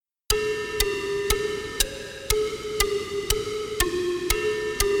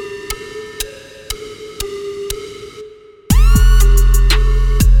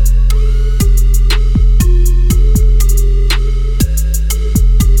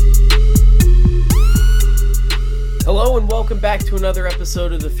welcome back to another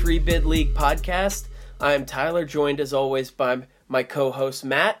episode of the 3-Bid League podcast. I'm Tyler, joined as always by my co-host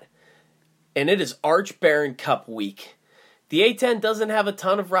Matt, and it is Arch Baron Cup week. The A10 doesn't have a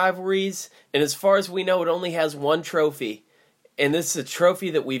ton of rivalries, and as far as we know, it only has one trophy, and this is a trophy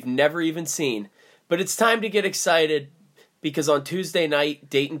that we've never even seen. But it's time to get excited, because on Tuesday night,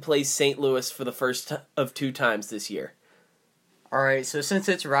 Dayton plays St. Louis for the first of two times this year. Alright, so since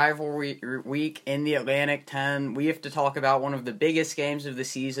it's rivalry week in the Atlantic 10, we have to talk about one of the biggest games of the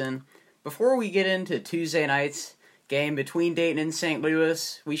season. Before we get into Tuesday night's game between Dayton and St.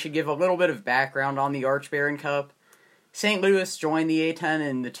 Louis, we should give a little bit of background on the Arch Baron Cup. St. Louis joined the A10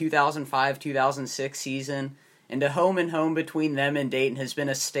 in the 2005-2006 season, and a home-and-home between them and Dayton has been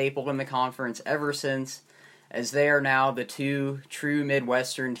a staple in the conference ever since, as they are now the two true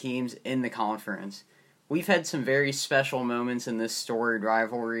Midwestern teams in the conference. We've had some very special moments in this storied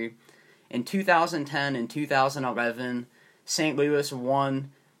rivalry. In 2010 and 2011, St. Louis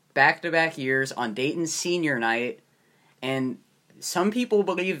won back-to-back years on Dayton's senior night, and some people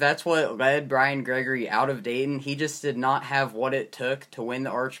believe that's what led Brian Gregory out of Dayton. He just did not have what it took to win the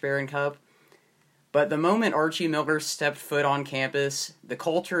Arch Baron Cup. But the moment Archie Miller stepped foot on campus, the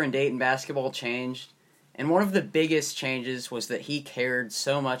culture in Dayton basketball changed, and one of the biggest changes was that he cared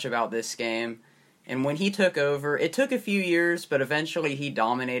so much about this game. And when he took over, it took a few years, but eventually he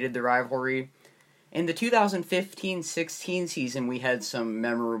dominated the rivalry. In the 2015-16 season, we had some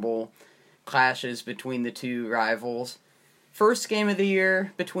memorable clashes between the two rivals. First game of the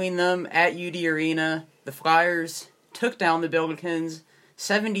year between them at UD Arena, the Flyers took down the Billikens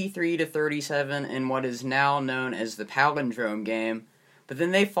 73-37 in what is now known as the Palindrome game. But then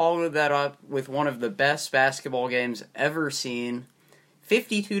they followed that up with one of the best basketball games ever seen.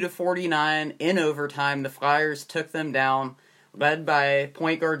 52-49 in overtime, the Flyers took them down, led by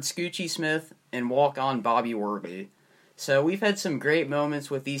point guard Scoochie Smith and walk-on Bobby Worley. So we've had some great moments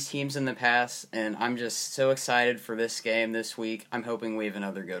with these teams in the past, and I'm just so excited for this game this week. I'm hoping we have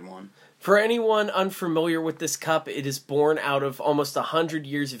another good one. For anyone unfamiliar with this cup, it is born out of almost 100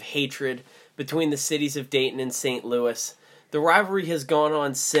 years of hatred between the cities of Dayton and St. Louis. The rivalry has gone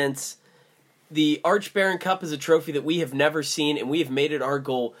on since. The Arch Baron Cup is a trophy that we have never seen, and we have made it our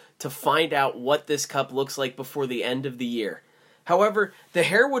goal to find out what this cup looks like before the end of the year. However, the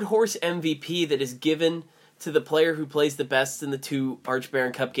Harewood Horse MVP that is given to the player who plays the best in the two Arch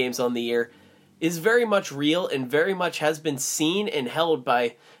Baron Cup games on the year is very much real and very much has been seen and held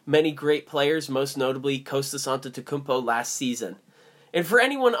by many great players, most notably Kostas Antetokounmpo last season. And for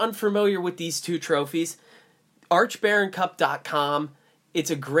anyone unfamiliar with these two trophies, ArchBaronCup.com, it's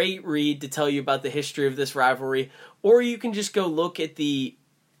a great read to tell you about the history of this rivalry, or you can just go look at the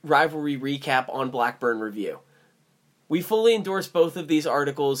rivalry recap on Blackburn Review. We fully endorse both of these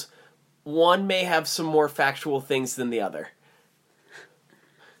articles. One may have some more factual things than the other.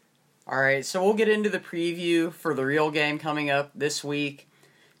 Alright, so we'll get into the preview for the real game coming up this week.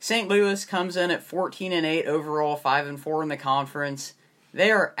 St. Louis comes in at 14-8 overall, 5-4 in the conference.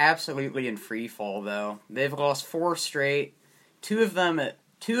 They are absolutely in free fall, though. They've lost 4 straight. Two of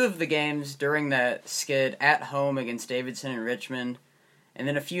the games during that skid at home against Davidson and Richmond. And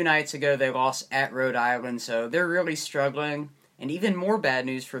then a few nights ago, they lost at Rhode Island, so they're really struggling. And even more bad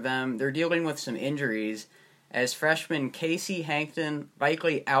news for them, they're dealing with some injuries, as freshman Casey Hankton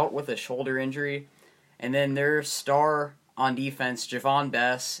likely out with a shoulder injury. And then their star on defense, Javon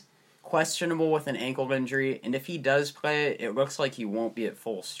Bess, questionable with an ankle injury. And if he does play, it looks like he won't be at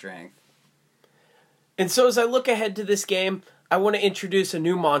full strength. And so as I look ahead to this game, I want to introduce a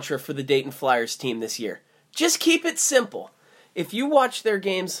new mantra for the Dayton Flyers team this year. Just keep it simple. If you watch their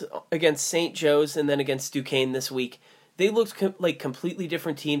games against St. Joe's and then against Duquesne this week, they looked like completely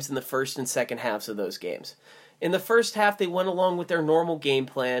different teams in the first and second halves of those games. In the first half, they went along with their normal game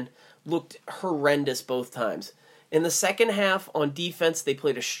plan, looked horrendous both times. In the second half, on defense, they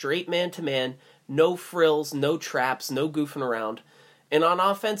played a straight man-to-man, no frills, no traps, no goofing around. And on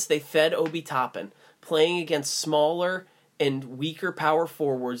offense, they fed Obi Toppin, playing against smaller and weaker power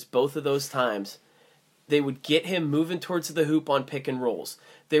forwards both of those times. They would get him moving towards the hoop on pick and rolls.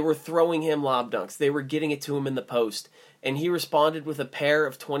 They were throwing him lob dunks. They were getting it to him in the post. And he responded with a pair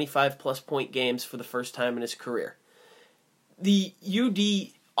of 25-plus point games for the first time in his career. The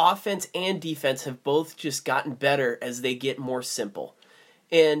UD offense and defense have both just gotten better as they get more simple.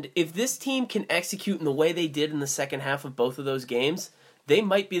 And if this team can execute in the way they did in the second half of both of those games, they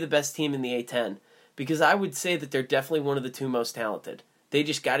might be the best team in the A10. Because I would say that they're definitely one of the two most talented. They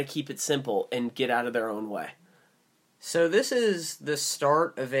just got to keep it simple and get out of their own way. So this is the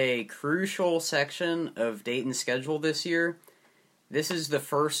start of a crucial section of Dayton's schedule this year. This is the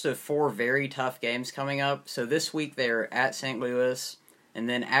first of 4 very tough games coming up. So this week they're at St. Louis and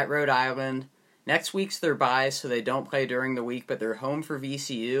then at Rhode Island. Next week's their bye, so they don't play during the week, but they're home for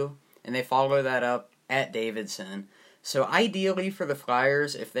VCU, and they follow that up at Davidson. So ideally for the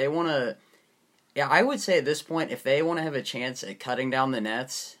Flyers, if they want to, I would say at this point, if they want to have a chance at cutting down the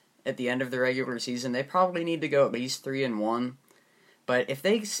nets at the end of the regular season, they probably need to go at least 3-1. But if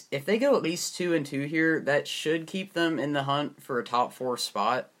they go at least 2-2 here, that should keep them in the hunt for a top 4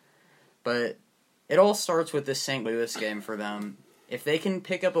 spot. But it all starts with this St. Louis game for them. If they can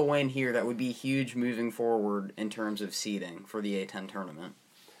pick up a win here, that would be huge moving forward in terms of seeding for the A10 tournament.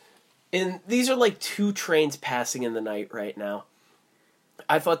 And these are like 2 trains passing in the night right now.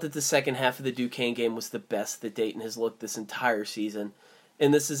 I thought that the second half of the Duquesne game was the best that Dayton has looked this entire season.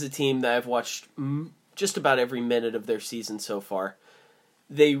 And this is a team that I've watched just about every minute of their season so far.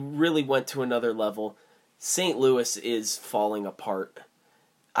 They really went to another level. St. Louis is falling apart.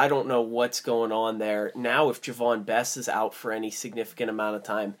 I don't know what's going on there. Now, if Javon Bess is out for any significant amount of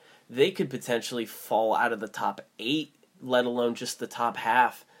time, they could potentially fall out of the top 8, let alone just the top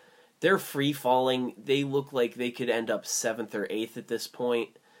half. They're free-falling. They look like they could end up 7th or 8th at this point.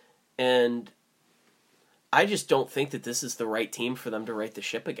 And I just don't think that this is the right team for them to right the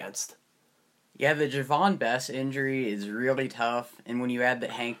ship against. Yeah, the Javon Bess injury is really tough, and when you add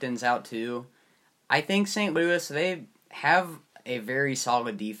that Hankton's out too, I think St. Louis, they have a very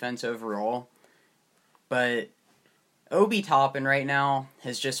solid defense overall, but Obi Toppin right now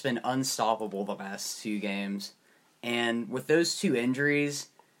has just been unstoppable the last 2 games, and with those 2 injuries,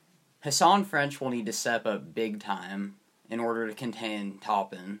 Hassan French will need to step up big time in order to contain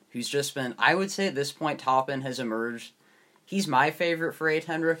Toppin, who's just been, I would say at this point, Toppin has emerged. He's my favorite for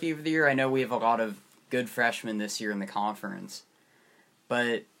A10 Rookie of the Year. I know we have a lot of good freshmen this year in the conference.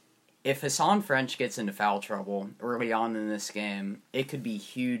 But if Hassan French gets into foul trouble early on in this game, it could be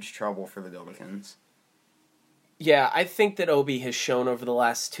huge trouble for the Billikens. Yeah, I think that Obi has shown over the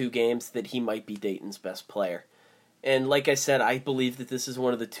last 2 games that he might be Dayton's best player. And like I said, I believe that this is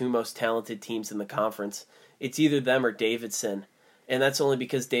one of the 2 most talented teams in the conference. It's either them or Davidson. And that's only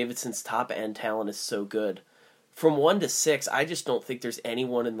because Davidson's top-end talent is so good. From 1 to 6, I just don't think there's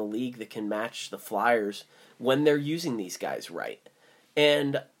anyone in the league that can match the Flyers when they're using these guys right.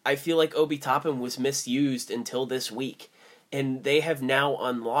 And I feel like Obi Toppin was misused until this week. And they have now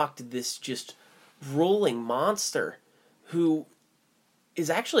unlocked this just rolling monster who is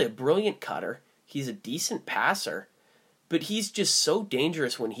actually a brilliant cutter. He's a decent passer. But he's just so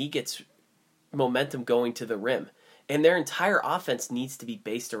dangerous when he gets momentum going to the rim. And their entire offense needs to be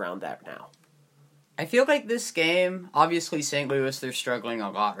based around that now. I feel like this game, obviously St. Louis, they're struggling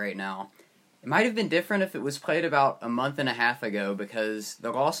a lot right now. It might have been different if it was played about a month and a half ago because the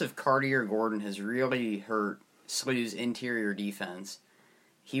loss of Cartier Gordon has really hurt SLU's interior defense.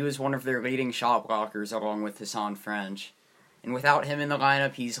 He was one of their leading shot blockers along with Hassan French. And without him in the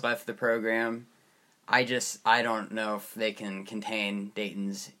lineup, he's left the program. I don't know if they can contain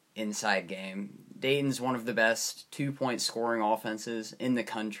Dayton's inside game. Dayton's one of the best 2-point scoring offenses in the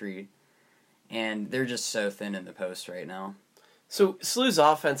country. And they're just so thin in the post right now. So SLU's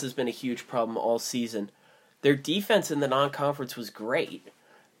offense has been a huge problem all season. Their defense in the non-conference was great.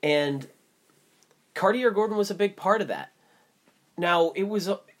 And Cartier Gordon was a big part of that. Now, it was,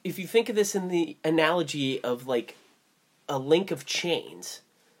 if you think of this in the analogy of like a link of chains,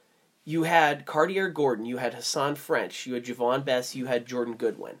 you had Cartier Gordon, you had Hassan French, you had Javon Bess, you had Jordan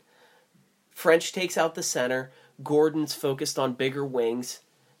Goodwin. French takes out the center. Gordon's focused on bigger wings.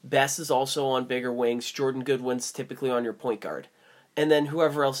 Bess is also on bigger wings. Jordan Goodwin's typically on your point guard. And then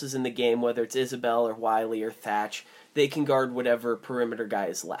whoever else is in the game, whether it's Isabel or Wiley or Thatch, they can guard whatever perimeter guy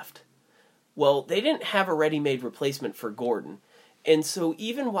is left. Well, they didn't have a ready-made replacement for Gordon. And so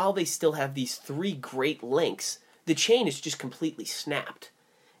even while they still have these 3 great links, the chain is just completely snapped.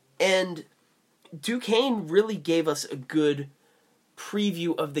 And Duquesne really gave us a good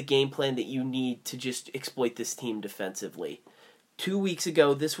preview of the game plan that you need to just exploit this team defensively. 2 weeks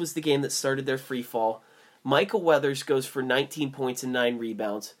ago, this was the game that started their free fall. Michael Weathers goes for 19 points and 9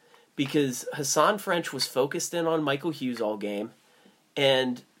 rebounds because Hassan French was focused in on Michael Hughes all game.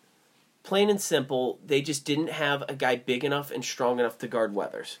 And plain and simple, they just didn't have a guy big enough and strong enough to guard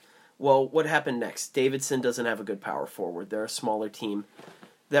Weathers. Well, what happened next? Davidson doesn't have a good power forward. They're a smaller team.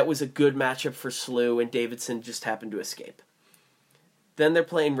 That was a good matchup for SLU, and Davidson just happened to escape. Then they're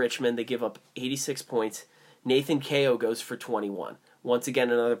playing Richmond. They give up 86 points. Nathan Kao goes for 21. Once again,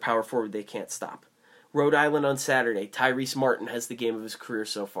 another power forward they can't stop. Rhode Island on Saturday. Tyrese Martin has the game of his career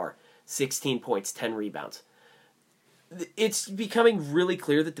so far. 16 points, 10 rebounds. It's becoming really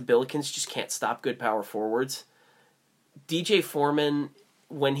clear that the Billikens just can't stop good power forwards. DJ Foreman,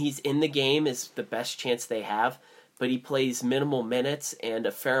 when he's in the game, is the best chance they have, but he plays minimal minutes, and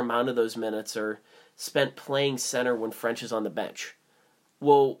a fair amount of those minutes are spent playing center when French is on the bench.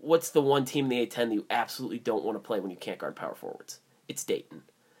 Well, what's the one team in the A-10 that you absolutely don't want to play when you can't guard power forwards? It's Dayton.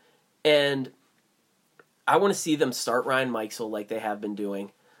 And I want to see them start Ryan Mikesell like they have been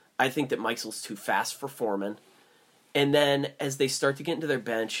doing. I think that Mikesell's too fast for Foreman. And then as they start to get into their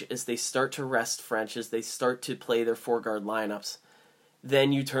bench, as they start to rest French, as they start to play their four-guard lineups,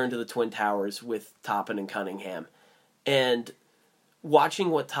 then you turn to the Twin Towers with Toppin and Cunningham. And watching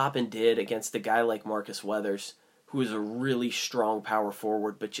what Toppin did against a guy like Marcus Weathers, who is a really strong power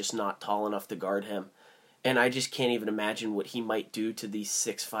forward but just not tall enough to guard him, and I just can't even imagine what he might do to these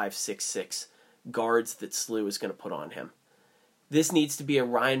 6'5", 6'6" guards that SLU is going to put on him. This needs to be a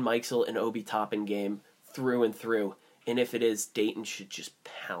Ryan Mikesell and Obi Toppin game through and through, and if it is, Dayton should just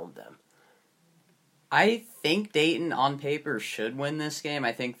pound them. I think Dayton, on paper, should win this game.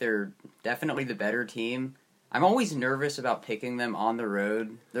 I think they're definitely the better team. I'm always nervous about picking them on the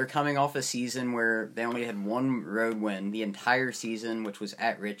road. They're coming off a season where they only had one road win the entire season, which was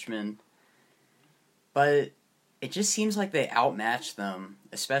at Richmond. But it just seems like they outmatched them,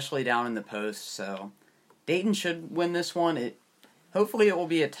 especially down in the post. So Dayton should win this one. Hopefully it will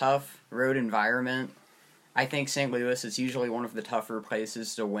be a tough road environment. I think St. Louis is usually one of the tougher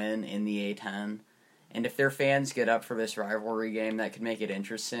places to win in the A-10. And if their fans get up for this rivalry game, that could make it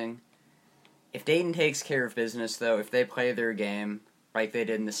interesting. If Dayton takes care of business, though, if they play their game like they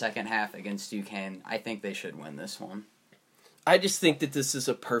did in the second half against Duquesne, I think they should win this one. I just think that this is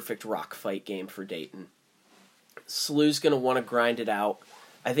a perfect rock fight game for Dayton. SLU's going to want to grind it out.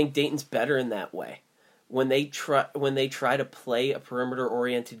 I think Dayton's better in that way. When they try to play a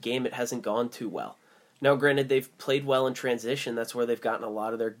perimeter-oriented game, it hasn't gone too well. Now, granted, they've played well in transition. That's where they've gotten a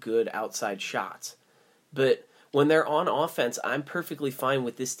lot of their good outside shots. But when they're on offense, I'm perfectly fine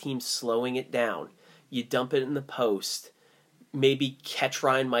with this team slowing it down. You dump it in the post. Maybe catch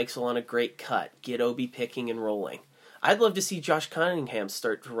Ryan Mikesell on a great cut. Get Obi picking and rolling. I'd love to see Josh Cunningham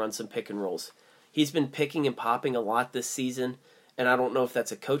start to run some pick and rolls. He's been picking and popping a lot this season, and I don't know if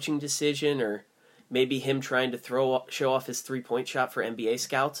that's a coaching decision or maybe him trying to show off his three-point shot for NBA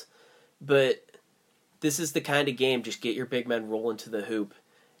scouts. But this is the kind of game, just get your big men rolling to the hoop,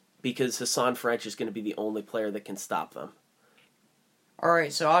 because Hassan French is going to be the only player that can stop them.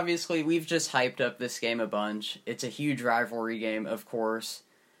 Alright, so obviously we've just hyped up this game a bunch. It's a huge rivalry game, of course.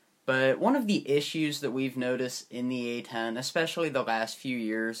 But one of the issues that we've noticed in the A-10, especially the last few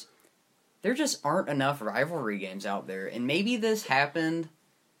years, there just aren't enough rivalry games out there. And maybe this happened,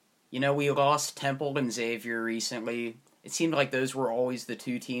 we lost Temple and Xavier recently. It seemed like those were always the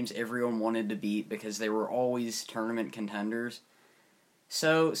two teams everyone wanted to beat because they were always tournament contenders.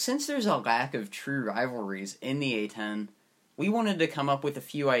 So, since there's a lack of true rivalries in the A-10, we wanted to come up with a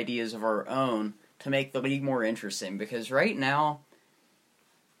few ideas of our own to make the league more interesting, because right now,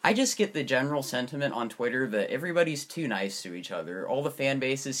 I just get the general sentiment on Twitter that everybody's too nice to each other. All the fan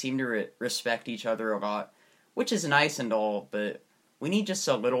bases seem to respect each other a lot, which is nice and all, but we need just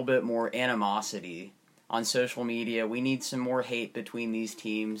a little bit more animosity on social media. We need some more hate between these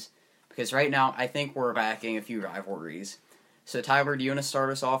teams, because right now, I think we're lacking a few rivalries. So, Tyler, do you want to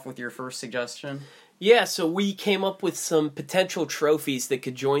start us off with your first suggestion? Yeah, so we came up with some potential trophies that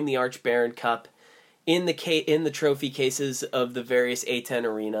could join the Arch Baron Cup in the trophy cases of the various A-10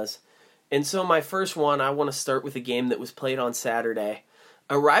 arenas. And so my first one, I want to start with a game that was played on Saturday.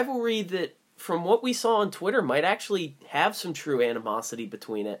 A rivalry that, from what we saw on Twitter, might actually have some true animosity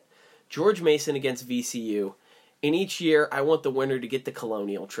between it. George Mason against VCU. And each year, I want the winner to get the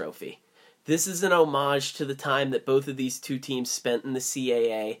Colonial Trophy. This is an homage to the time that both of these two teams spent in the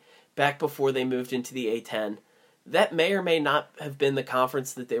CAA back before they moved into the A-10. That may or may not have been the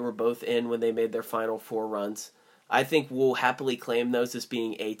conference that they were both in when they made their Final Four runs. I think we'll happily claim those as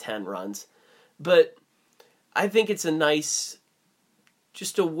being A-10 runs. But I think it's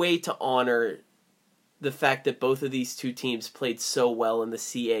just a way to honor the fact that both of these two teams played so well in the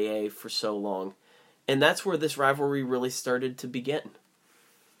CAA for so long. And that's where this rivalry really started to begin.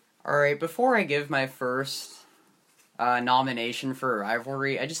 Alright, before I give my first nomination for a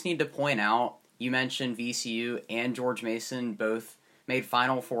rivalry, I just need to point out, you mentioned VCU and George Mason both made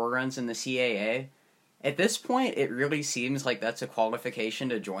Final Four runs in the CAA. At this point, it really seems like that's a qualification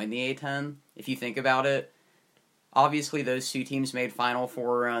to join the A-10, if you think about it. Obviously, those two teams made Final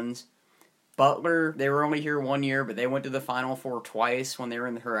Four runs. Butler, they were only here 1 year, but they went to the Final Four twice when they were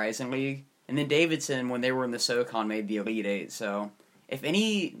in the Horizon League. And then Davidson, when they were in the SoCon, made the Elite Eight. So, if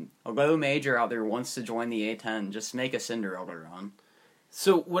any low major out there wants to join the A-10, just make a Cinderella run.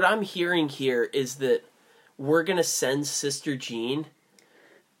 So what I'm hearing here is that we're going to send Sister Jean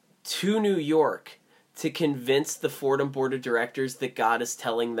to New York to convince the Fordham Board of Directors that God is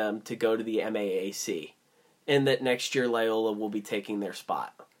telling them to go to the MAAC and that next year Loyola will be taking their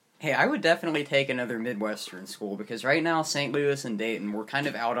spot. Hey, I would definitely take another Midwestern school because right now St. Louis and Dayton, we're kind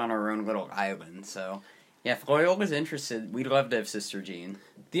of out on our own little island. So, yeah, if Loyola's interested, we'd love to have Sister Jean.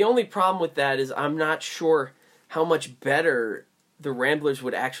 The only problem with that is I'm not sure how much better the Ramblers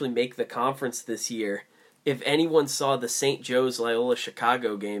would actually make the conference this year if anyone saw the St. Joe's Loyola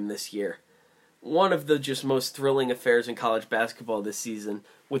Chicago game this year. One of the just most thrilling affairs in college basketball this season,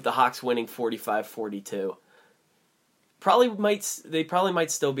 with the Hawks winning 45-42. They probably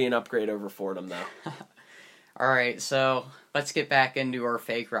might still be an upgrade over Fordham, though. Alright, so let's get back into our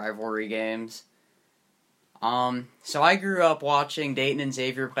fake rivalry games. So I grew up watching Dayton and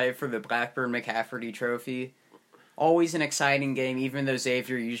Xavier play for the Blackburn McCafferty Trophy. Always an exciting game, even though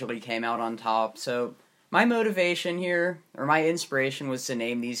Xavier usually came out on top. So my motivation here, or my inspiration, was to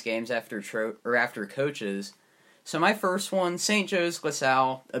name these games after coaches. So my first one, St. Joe's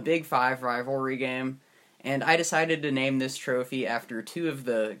LaSalle, a Big Five rivalry game. And I decided to name this trophy after two of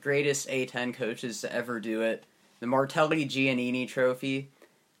the greatest A-10 coaches to ever do it, the Martelli-Giannini Trophy.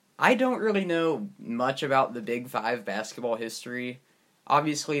 I don't really know much about the Big Five basketball history.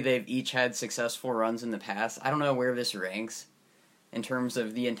 Obviously, they've each had successful runs in the past. I don't know where this ranks in terms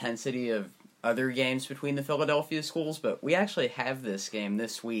of the intensity of other games between the Philadelphia schools, but we actually have this game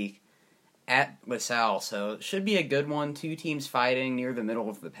this week at LaSalle, so it should be a good one. Two teams fighting near the middle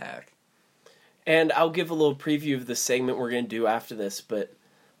of the pack. And I'll give a little preview of the segment we're going to do after this, but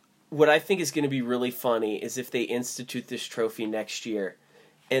what I think is going to be really funny is if they institute this trophy next year,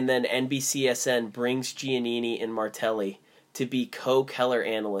 and then NBCSN brings Giannini and Martelli to be co-Keller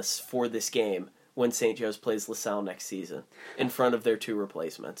analysts for this game when St. Joe's plays LaSalle next season, in front of their two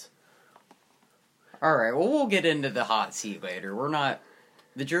replacements. Alright, well, we'll get into the hot seat later.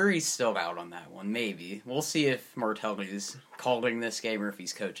 The jury's still out on that one, maybe. We'll see if Martelli's calling this game or if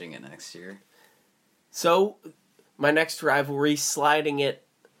he's coaching it next year. So, my next rivalry, sliding it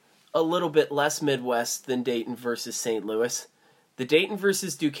a little bit less Midwest than Dayton versus St. Louis. The Dayton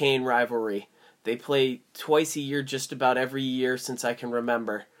versus Duquesne rivalry. They play twice a year, just about every year since I can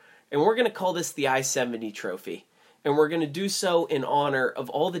remember. And we're going to call this the I-70 Trophy. And we're going to do so in honor of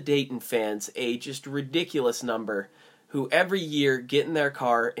all the Dayton fans, a just ridiculous number, who every year get in their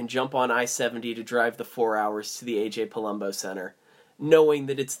car and jump on I-70 to drive the 4 hours to the A.J. Palumbo Center, knowing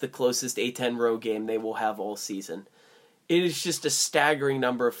that it's the closest A-10 road game they will have all season. It is just a staggering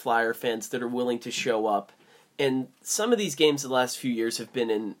number of Flyer fans that are willing to show up. And some of these games the last few years have been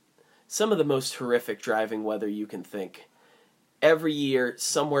in some of the most horrific driving weather you can think. Every year,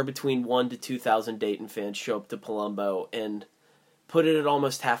 somewhere between 1,000 to 2,000 Dayton fans show up to Palumbo and put it at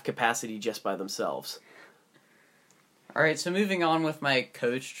almost half capacity just by themselves. Alright, so moving on with my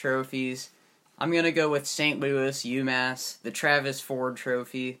coach trophies. I'm going to go with St. Louis, UMass, the Travis Ford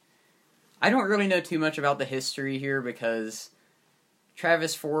Trophy. I don't really know too much about the history here because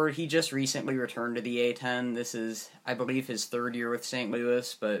Travis Ford, he just recently returned to the A-10. This is, I believe, his third year with St.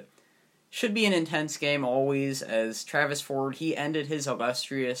 Louis, but should be an intense game always, as Travis Ford, he ended his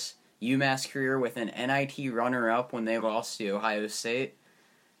illustrious UMass career with an NIT runner-up when they lost to Ohio State.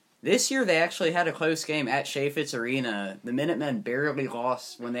 This year, they actually had a close game at Chaifetz Arena. The Minutemen barely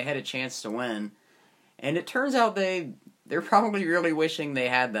lost when they had a chance to win. And it turns out they're probably really wishing they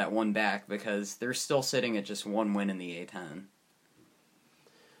had that one back because they're still sitting at just one win in the A-10.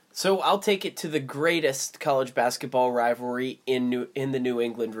 So I'll take it to the greatest college basketball rivalry in the New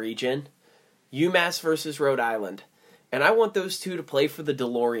England region, UMass versus Rhode Island. And I want those two to play for the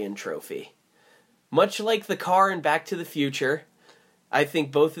DeLorean Trophy. Much like the car in Back to the Future, I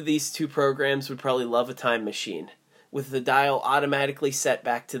think both of these two programs would probably love a time machine, with the dial automatically set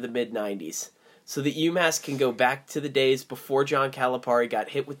back to the mid-90s, so that UMass can go back to the days before John Calipari got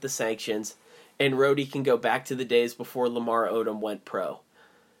hit with the sanctions, and Rhodey can go back to the days before Lamar Odom went pro.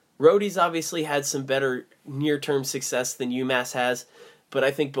 Rhodey's obviously had some better near-term success than UMass has, but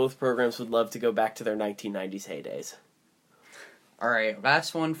I think both programs would love to go back to their 1990s heydays. Alright,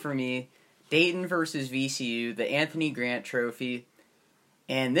 last one for me. Dayton versus VCU, the Anthony Grant Trophy.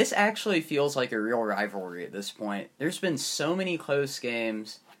 And this actually feels like a real rivalry at this point. There's been so many close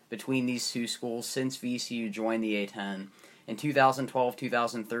games between these two schools since VCU joined the A-10 in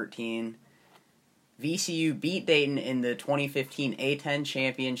 2012-2013. VCU beat Dayton in the 2015 A-10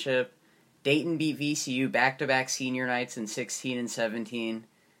 championship. Dayton beat VCU back-to-back senior nights in 16 and 17.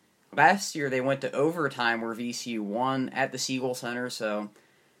 Last year they went to overtime where VCU won at the Siegel Center, so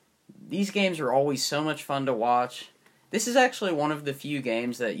these games are always so much fun to watch. This is actually one of the few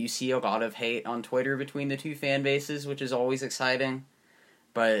games that you see a lot of hate on Twitter between the two fan bases, which is always exciting.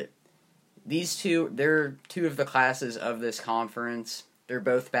 But these two, they're two of the classes of this conference. They're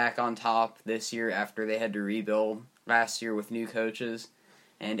both back on top this year after they had to rebuild last year with new coaches.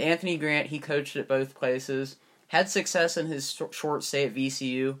 And Anthony Grant, he coached at both places, had success in his short stay at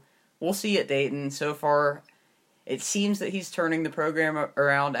VCU. We'll see at Dayton. So far, it seems that he's turning the program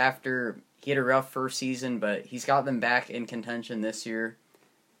around after he had a rough first season, but he's got them back in contention this year.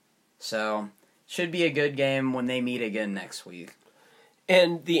 So, should be a good game when they meet again next week.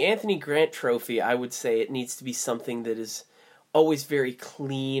 And the Anthony Grant Trophy, I would say it needs to be something that is always very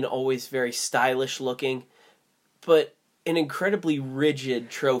clean, always very stylish looking, but an incredibly rigid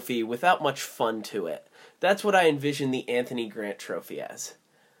trophy without much fun to it. That's what I envision the Anthony Grant Trophy as.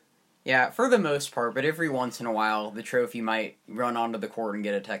 Yeah, for the most part, but every once in a while, the trophy might run onto the court and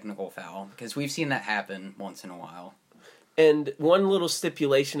get a technical foul, because we've seen that happen once in a while. And one little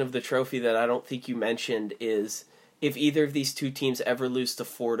stipulation of the trophy that I don't think you mentioned is if either of these two teams ever lose to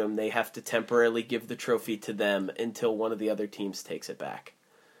Fordham, they have to temporarily give the trophy to them until one of the other teams takes it back.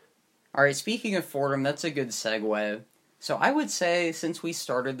 Alright, speaking of Fordham, that's a good segue. So I would say, since we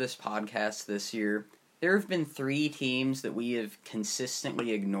started this podcast this year, there have been 3 teams that we have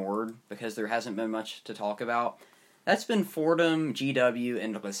consistently ignored because there hasn't been much to talk about. That's been Fordham, GW,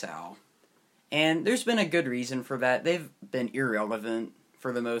 and LaSalle. And there's been a good reason for that. They've been irrelevant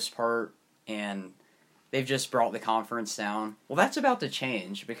for the most part, and they've just brought the conference down. Well, that's about to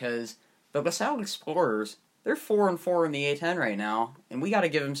change because the LaSalle Explorers, they're 4-4 in the A-10 right now, and we got to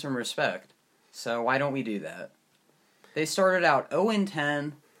give them some respect. So why don't we do that? They started out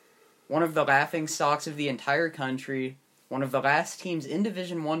 0-10, one of the laughing stocks of the entire country, one of the last teams in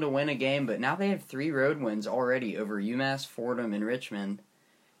Division I to win a game, but now they have 3 road wins already over UMass, Fordham, and Richmond.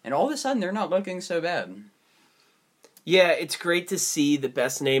 And all of a sudden, they're not looking so bad. Yeah, it's great to see the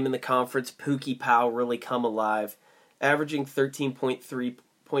best name in the conference, Pookie Powell, really come alive, averaging 13.3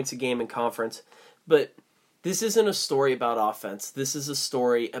 points a game in conference. But this isn't a story about offense. This is a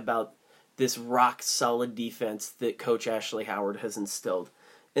story about this rock-solid defense that Coach Ashley Howard has instilled.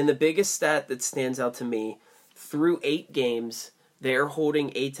 And the biggest stat that stands out to me, through 8 games, they're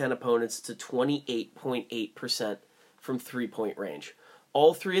holding A-10 opponents to 28.8% from three-point range.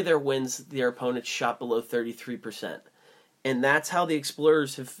 All 3 of their wins, their opponents shot below 33%. And that's how the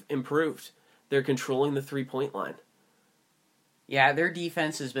Explorers have improved. They're controlling the three-point line. Yeah, their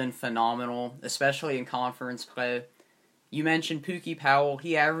defense has been phenomenal, especially in conference play. You mentioned Pookie Powell.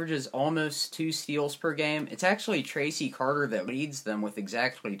 He averages almost 2 steals per game. It's actually Tracy Carter that leads them with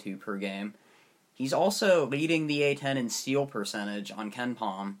exactly 2 per game. He's also leading the A-10 in steal percentage on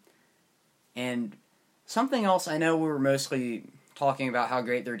KenPom. And something else, I know we were mostly talking about how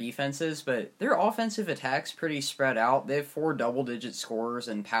great their defense is, but their offensive attack's pretty spread out. They have 4 double-digit scorers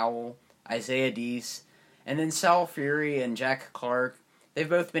in Powell, Isaiah Deese, and then Sal Fury and Jack Clark. They've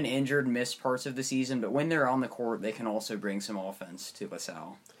both been injured and missed parts of the season, but when they're on the court, they can also bring some offense to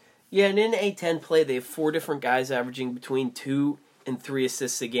LaSalle. Yeah, and in A-10 play, they have 4 different guys averaging between 2 and 3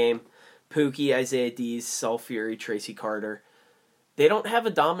 assists a game. Pookie, Isaiah Deese, Sal Fury, Tracy Carter. They don't have a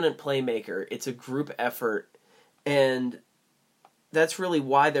dominant playmaker. It's a group effort, and that's really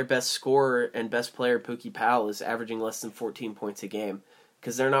why their best scorer and best player, Pookie Powell, is averaging less than 14 points a game,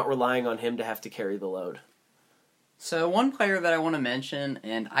 because they're not relying on him to have to carry the load. So one player that I want to mention,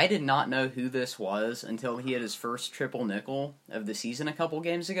 and I did not know who this was until he had his first triple nickel of the season a couple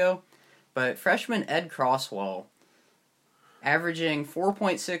games ago, but freshman Ed Crosswell, averaging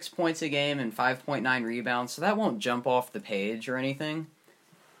 4.6 points a game and 5.9 rebounds, so that won't jump off the page or anything,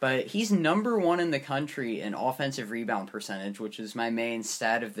 but he's number 1 in the country in offensive rebound percentage, which is my main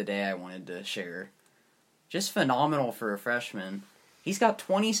stat of the day I wanted to share. Just phenomenal for a freshman. He's got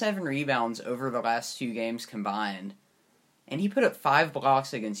 27 rebounds over the last 2 games combined, and he put up 5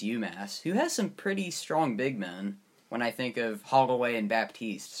 blocks against UMass, who has some pretty strong big men when I think of Holloway and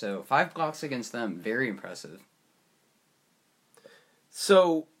Baptiste. So 5 blocks against them, very impressive.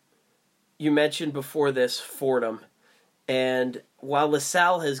 So, you mentioned before this Fordham, and while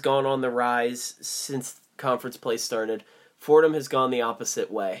LaSalle has gone on the rise since conference play started, Fordham has gone the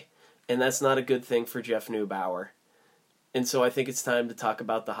opposite way, and that's not a good thing for Jeff Neubauer. And so I think it's time to talk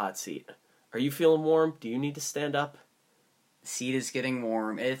about the hot seat. Are you feeling warm? Do you need to stand up? Seat is getting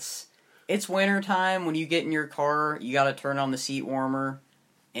warm. It's winter time. When you get in your car, you got to turn on the seat warmer.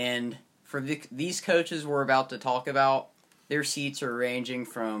 And for these coaches we're about to talk about, their seats are ranging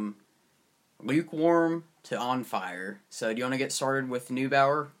from lukewarm to on fire. So do you want to get started with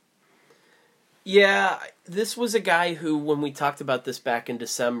Neubauer? Yeah, this was a guy who, when we talked about this back in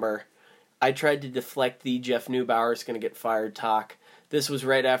December, I tried to deflect the Jeff Neubauer is going to get fired talk. This was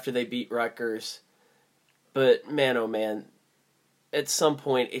right after they beat Rutgers. But man, oh man, at some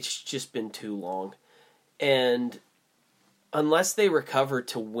point it's just been too long. And unless they recover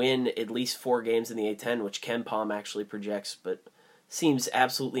to win at least 4 games in the A-10, which Ken Palm actually projects, but seems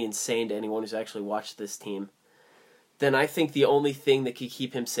absolutely insane to anyone who's actually watched this team, then I think the only thing that could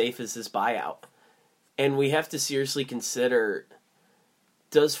keep him safe is his buyout. And we have to seriously consider,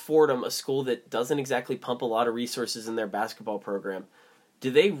 does Fordham, a school that doesn't exactly pump a lot of resources in their basketball program,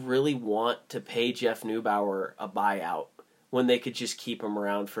 do they really want to pay Jeff Neubauer a buyout when they could just keep him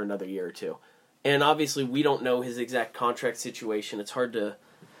around for another year or two? And obviously we don't know his exact contract situation. It's hard to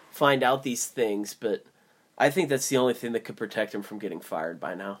find out these things, but I think that's the only thing that could protect him from getting fired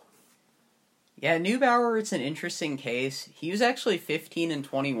by now. Yeah, Neubauer, it's an interesting case. He was actually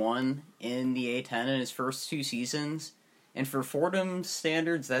 15-21 in the A-10 in his first 2 seasons, and for Fordham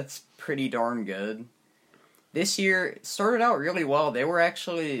standards, that's pretty darn good. This year, it started out really well. They were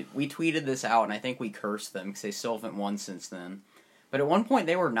actually, we tweeted this out, and I think we cursed them because they still haven't won since then. But at one point,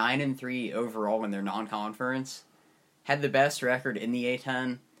 they were 9-3 overall in their non-conference, had the best record in the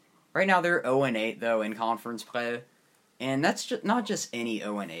A-10. Right now, they're 0-8, though, in conference play, and that's just, not just any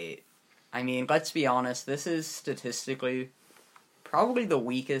 0-8. I mean, let's be honest, this is statistically probably the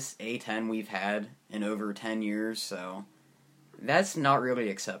weakest A-10 we've had in over 10 years, so that's not really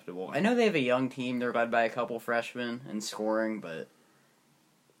acceptable. I know they have a young team, they're led by a couple freshmen and scoring, but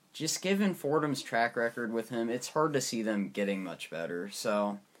just given Fordham's track record with him, it's hard to see them getting much better,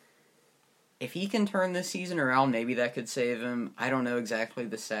 so if he can turn this season around, maybe that could save him. I don't know exactly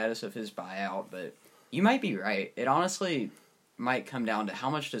the status of his buyout, but you might be right. It honestly might come down to how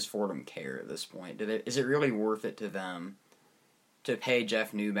much does Fordham care at this point? Is it really worth it to them to pay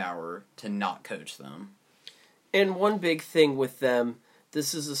Jeff Neubauer to not coach them? And one big thing with them,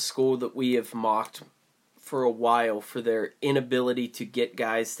 this is a school that we have mocked for a while for their inability to get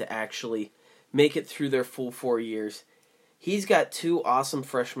guys to actually make it through their full 4 years. He's got 2 awesome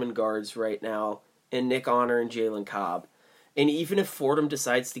freshman guards right now in Nick Honor and Jalen Cobb. And even if Fordham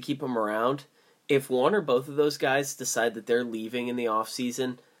decides to keep him around, if one or both of those guys decide that they're leaving in the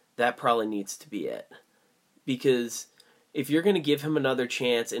offseason, that probably needs to be it. Because if you're going to give him another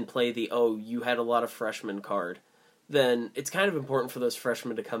chance and play the, oh, you had a lot of freshmen card, then it's kind of important for those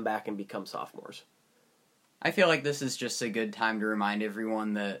freshmen to come back and become sophomores. I feel like this is just a good time to remind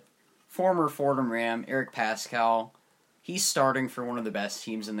everyone that former Fordham Ram, Eric Pascal, he's starting for one of the best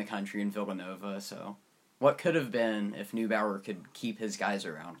teams in the country in Villanova, so what could have been if Neubauer could keep his guys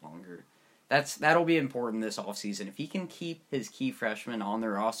around longer? That'll be important this offseason. If he can keep his key freshmen on the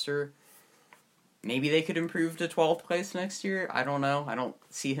roster, maybe they could improve to 12th place next year. I don't know. I don't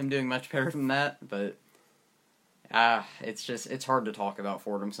see him doing much better than that, but it's hard to talk about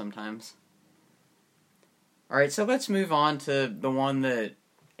Fordham sometimes. All right, so let's move on to the one that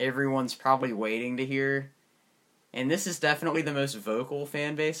everyone's probably waiting to hear. And this is definitely the most vocal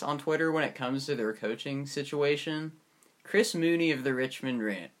fan base on Twitter when it comes to their coaching situation. Chris Mooney of the Richmond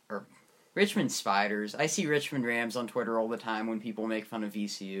Spiders. I see Richmond Rams on Twitter all the time when people make fun of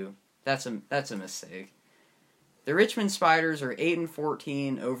VCU. That's a mistake. The Richmond Spiders are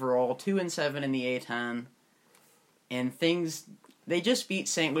 8-14 overall, 2-7 in the A-10, and they just beat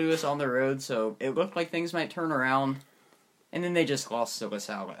St. Louis on the road, so it looked like things might turn around, and then they just lost to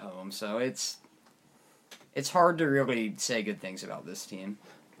LaSalle at home. So it's hard to really say good things about this team.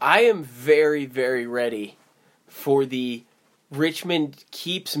 I am very, very ready for the Richmond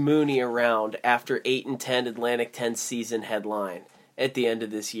keeps Mooney around after 8-10 Atlantic 10 season headline at the end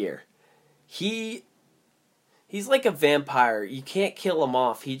of this year. He's like a vampire. You can't kill him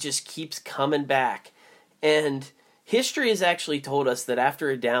off. He just keeps coming back. And history has actually told us that after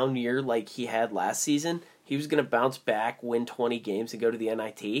a down year like he had last season, he was going to bounce back, win 20 games, and go to the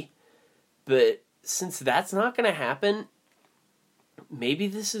NIT. But since that's not going to happen, maybe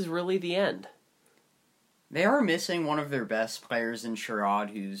this is really the end. They are missing one of their best players in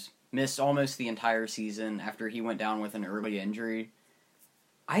Sherrod, who's missed almost the entire season after he went down with an early injury.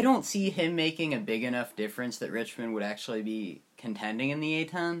 I don't see him making a big enough difference that Richmond would actually be contending in the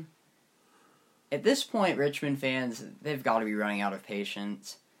A-10. At this point, Richmond fans, they've got to be running out of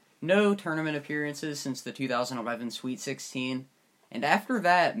patience. No tournament appearances since the 2011 Sweet 16. And after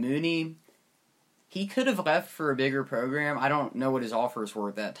that, Mooney, he could have left for a bigger program. I don't know what his offers were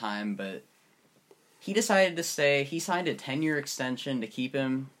at that time, but he decided to stay. He signed a 10-year extension to keep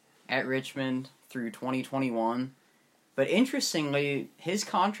him at Richmond through 2021. But interestingly, his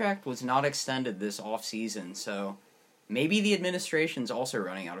contract was not extended this offseason, so maybe the administration's also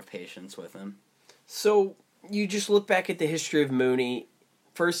running out of patience with him. So you just look back at the history of Mooney.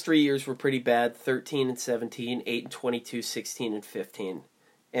 First 3 years were pretty bad, 13 and 17, 8 and 22, 16 and 15,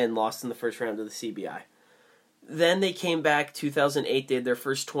 and lost in the first round of the CBI. Then they came back, 2008, they had their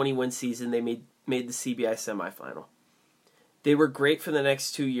first 20-win season, they made the CBI semifinal. They were great for the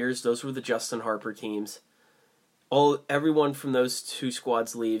next 2 years, those were the Justin Harper teams. Everyone from those two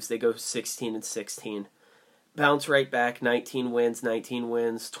squads leaves, they go 16 and 16. Bounce right back, 19 wins,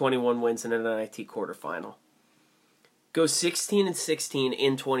 21 wins, and an NIT quarterfinal. Go 16 and 16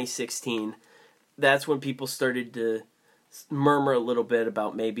 in 2016. That's when people started to murmur a little bit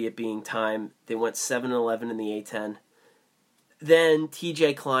about maybe it being time. They went 7-11 in the A10. Then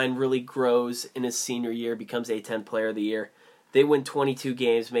TJ Klein really grows in his senior year, becomes A10 Player of the Year. They win 22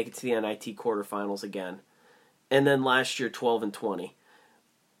 games, make it to the NIT quarterfinals again. And then last year, 12 and 20.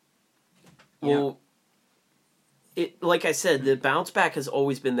 Well, like I said, the bounce back has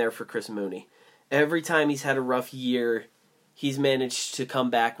always been there for Chris Mooney. Every time he's had a rough year, he's managed to come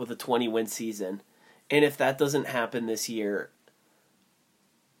back with a 20-win season. And if that doesn't happen this year,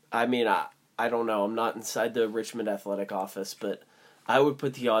 I mean, I don't know. I'm not inside the Richmond Athletic office, but I would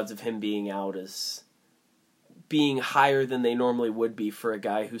put the odds of him being out as being higher than they normally would be for a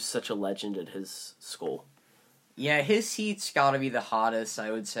guy who's such a legend at his school. Yeah, his seat's got to be the hottest,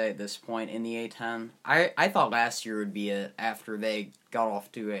 I would say, at this point in the A10. I thought last year would be it after they got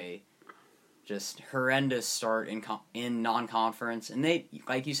off to a just horrendous start in non-conference. And they,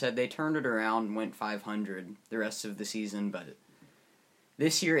 like you said, they turned it around and went 500 the rest of the season. But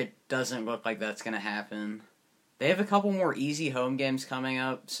this year it doesn't look like that's going to happen. They have a couple more easy home games coming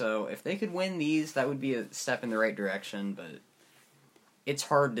up. So if they could win these, that would be a step in the right direction. But it's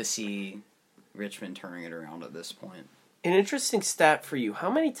hard to see Richmond turning it around at this point. An interesting stat for you.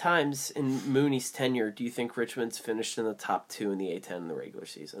 How many times in Mooney's tenure do you think Richmond's finished in the top 2 in the A10 in the regular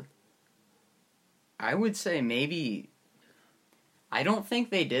season? I would say maybe... I don't think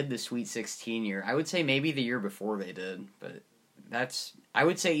they did the Sweet 16 year. I would say maybe the year before they did, but that's... I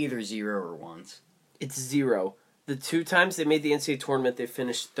would say either 0 or once. It's 0. The 2 times they made the NCAA tournament, they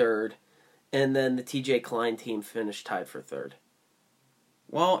finished 3rd, and then the TJ Klein team finished tied for 3rd.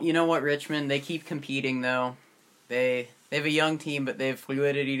 Well, you know what, Richmond? They keep competing, though. They have a young team, but they have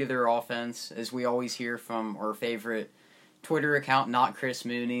fluidity to their offense, as we always hear from our favorite Twitter account, not Chris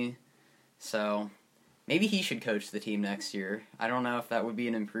Mooney. So maybe he should coach the team next year. I don't know if that would be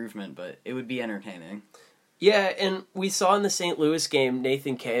an improvement, but it would be entertaining. Yeah, and we saw in the St. Louis game,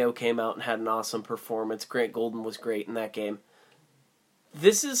 Nathan Kao came out and had an awesome performance. Grant Golden was great in that game.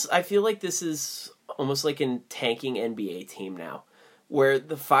 I feel like this is almost like a tanking NBA team now, where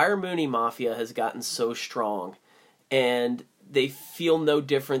the Fire Mooney Mafia has gotten so strong, and they feel no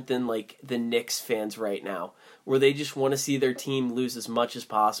different than like the Knicks fans right now, where they just want to see their team lose as much as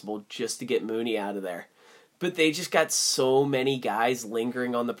possible just to get Mooney out of there. But they just got so many guys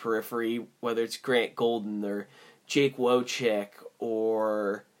lingering on the periphery, whether it's Grant Golden or Jake Wojcik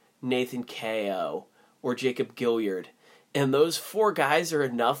or Nathan Kao or Jacob Gilliard. And those 4 guys are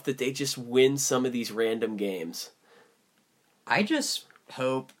enough that they just win some of these random games. I just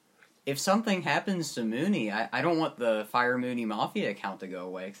hope if something happens to Mooney, I don't want the Fire Mooney Mafia account to go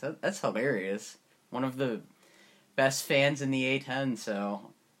away, because that's hilarious. One of the best fans in the A10,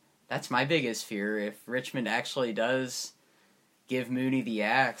 so that's my biggest fear. If Richmond actually does give Mooney the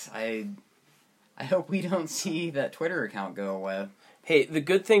axe, I hope we don't see that Twitter account go away. Hey, the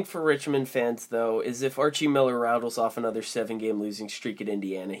good thing for Richmond fans, though, is if Archie Miller rattles off another 7-game losing streak at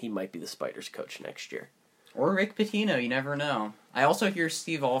Indiana, he might be the Spiders coach next year. Or Rick Pitino, you never know. I also hear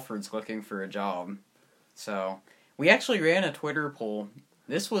Steve Alford's looking for a job. So, we actually ran a Twitter poll.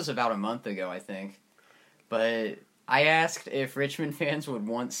 This was about a month ago, I think. But I asked if Richmond fans would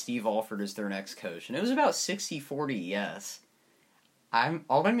want Steve Alford as their next coach. And it was about 60-40 yes.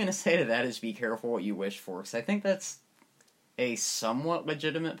 All I'm going to say to that is be careful what you wish for, because I think that's a somewhat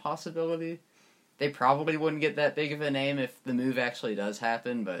legitimate possibility. They probably wouldn't get that big of a name if the move actually does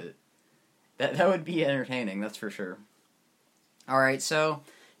happen, but that would be entertaining, that's for sure. Alright, so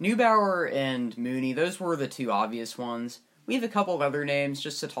Neubauer and Mooney, those were the 2 obvious ones. We have a couple other names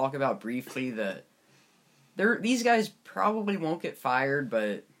just to talk about briefly that these guys probably won't get fired,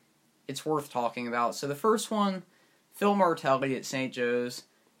 but it's worth talking about. So the first one, Phil Martelli at St. Joe's.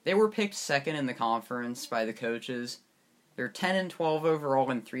 They were picked 2nd in the conference by the coaches. They're 10-12 overall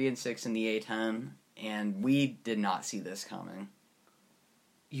and 3-6 in the A10, and we did not see this coming.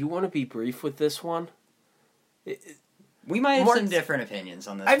 You want to be brief with this one? We might have some different opinions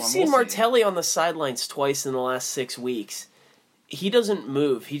on this one. I've seen Martelli on the sidelines twice in the last 6 weeks. He doesn't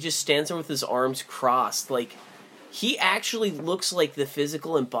move. He just stands there with his arms crossed. Like, he actually looks like the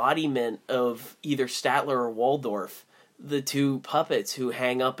physical embodiment of either Statler or Waldorf. the two puppets who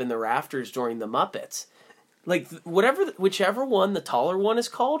hang up in the rafters during the Muppets. Like, whichever one, the taller one is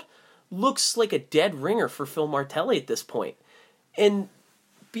called, looks like a dead ringer for Phil Martelli at this point. And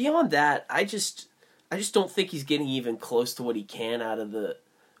beyond that, I just don't think he's getting even close to what he can out of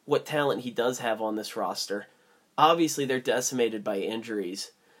what talent he does have on this roster. Obviously, they're decimated by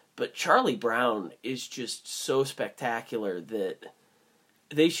injuries, but Charlie Brown is just so spectacular that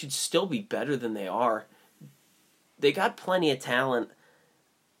they should still be better than they are. They got plenty of talent.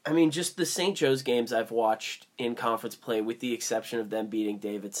 I mean, just the St. Joe's games I've watched in conference play, with the exception of them beating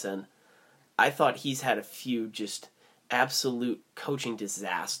Davidson, I thought he's had a few just absolute coaching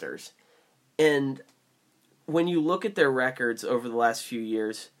disasters. And when you look at their records over the last few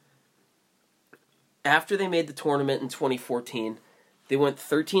years, after they made the tournament in 2014, they went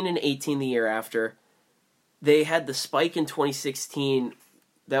 13-18 the year after. They had the spike in 2016.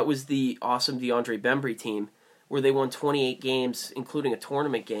 That was the awesome DeAndre Bembry team, where they won 28 games, including a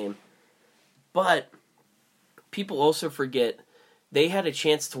tournament game. But people also forget they had a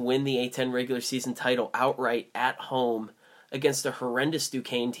chance to win the A-10 regular season title outright at home against a horrendous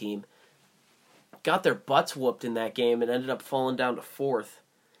Duquesne team. Got their butts whooped in that game and ended up falling down to 4th.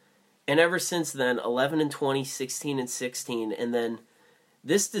 And ever since then, 11-20, 16-16, and then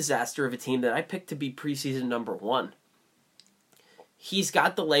this disaster of a team that I picked to be preseason number 1. He's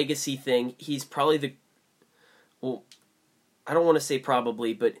got the legacy thing. He's probably I don't want to say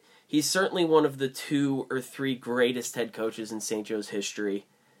probably, but he's certainly one of the 2 or 3 greatest head coaches in St. Joe's history.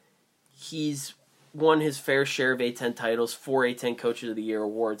 He's won his fair share of A-10 titles, 4 A-10 Coaches of the Year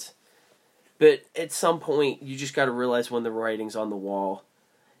awards. But at some point, you just got to realize when the writing's on the wall.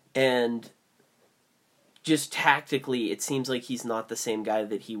 And just tactically, it seems like he's not the same guy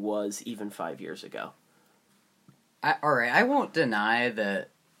that he was even 5 years ago. Alright, I won't deny that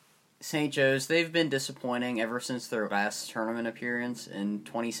St. Joe's, they've been disappointing ever since their last tournament appearance in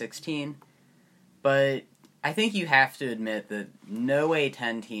 2016. But I think you have to admit that no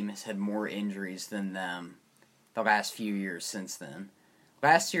A-10 team has had more injuries than them the last few years since then.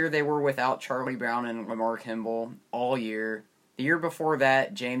 Last year, they were without Charlie Brown and Lamar Kimball all year. The year before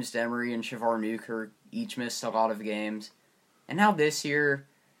that, James Demery and Shavar Newkirk each missed a lot of games. And now this year,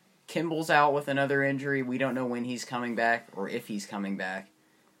 Kimball's out with another injury. We don't know when he's coming back or if he's coming back.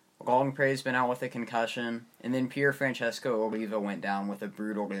 Longprey's been out with a concussion. And then Pierre Francesco Oliva went down with a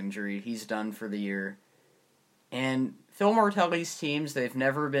brutal injury. He's done for the year. And Phil Martelli's teams, they've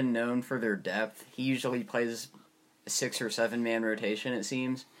never been known for their depth. He usually plays a 6 or 7 man rotation, it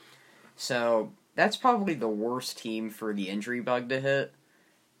seems. So that's probably the worst team for the injury bug to hit.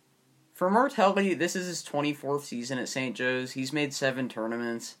 For Martelli, this is his 24th season at St. Joe's. He's made 7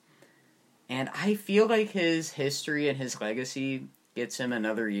 tournaments. And I feel like his history and his legacy gets him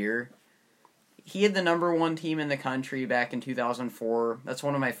another year. He had the number 1 team in the country back in 2004. That's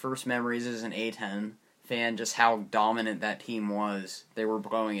one of my first memories as an A-10 fan, just how dominant that team was. They were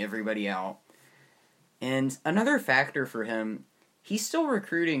blowing everybody out. And another factor for him, he's still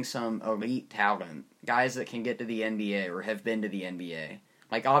recruiting some elite talent, guys that can get to the NBA or have been to the NBA.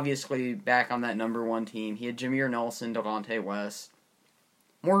 Like, obviously, back on that number 1 team, he had Jameer Nelson, Delonte West.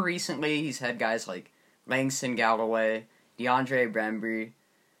 More recently, he's had guys like Langston Galloway, DeAndre Bembry,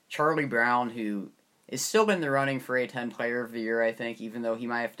 Charlie Brown, who is still in the running for A-10 Player of the Year, I think, even though he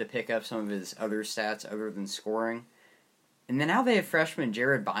might have to pick up some of his other stats other than scoring. And then now they have freshman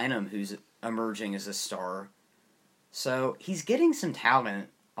Jared Bynum, who's emerging as a star. So he's getting some talent.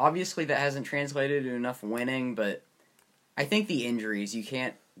 Obviously, that hasn't translated to enough winning, but I think the injuries, you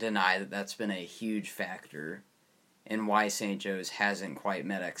can't deny that that's been a huge factor in why St. Joe's hasn't quite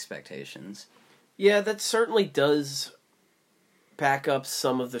met expectations. Yeah, that certainly does back up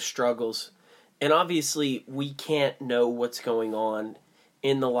some of the struggles. And obviously, we can't know what's going on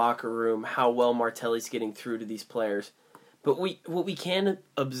in the locker room, how well Martelli's getting through to these players. But what we can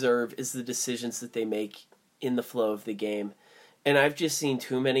observe is the decisions that they make in the flow of the game. And I've just seen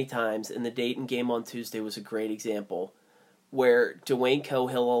too many times, and the Dayton game on Tuesday was a great example, where Dwayne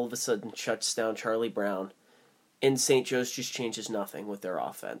Cohill all of a sudden shuts down Charlie Brown, and St. Joe's just changes nothing with their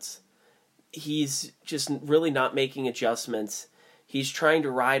offense. He's just really not making adjustments. He's trying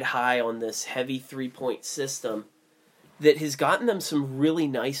to ride high on this heavy three-point system that has gotten them some really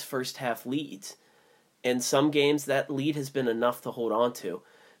nice first-half leads. And some games, that lead has been enough to hold on to.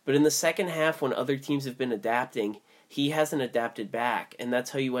 But in the second half, when other teams have been adapting, he hasn't adapted back. And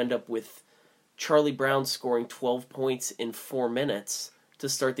that's how you end up with Charlie Brown scoring 12 points in 4 minutes to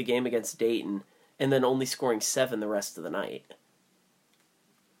start the game against Dayton, and then only scoring 7 the rest of the night.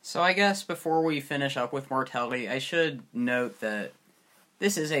 So I guess before we finish up with Martelli, I should note that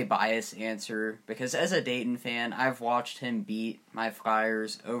this is a biased answer because as a Dayton fan, I've watched him beat my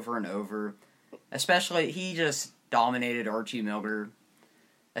Flyers over and over. Especially, he just dominated Archie Miller,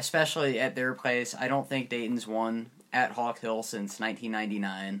 especially at their place. I don't think Dayton's won at Hawk Hill since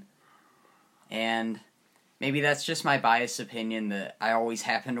 1999. And maybe that's just my biased opinion that I always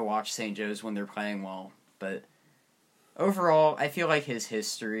happen to watch St. Joe's when they're playing well. But overall, I feel like his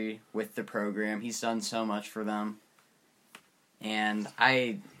history with the program, he's done so much for them. And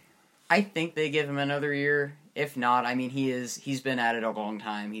I think they give him another year. If not, I mean, he's been at it a long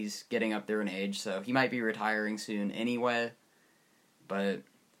time. He's getting up there in age, so he might be retiring soon anyway. But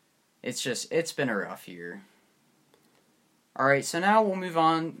it's been a rough year. Alright, so now we'll move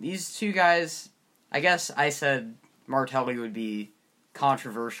on. These two guys, I guess I said Martelli would be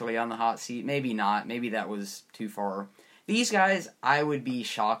controversially on the hot seat. Maybe not. Maybe that was too far. These guys, I would be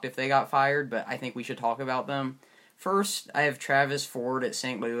shocked if they got fired, but I think we should talk about them. First, I have Travis Ford at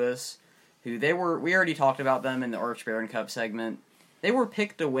St. Louis, who we already talked about them in the Arch Barron Cup segment. They were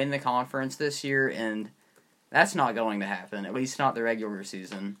picked to win the conference this year, and that's not going to happen, at least not the regular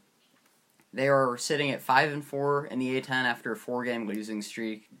season. They are sitting at 5-4 in the A-10 after a 4-game losing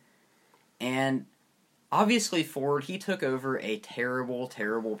streak. And obviously Ford, he took over a terrible,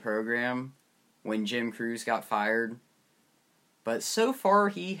 terrible program when Jim Crews got fired. But so far,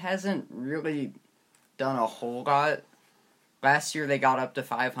 he hasn't really done a whole lot. Last year they got up to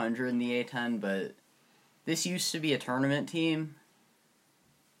 500 in the A-10, but this used to be a tournament team,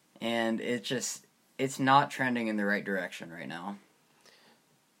 and it's not trending in the right direction right now.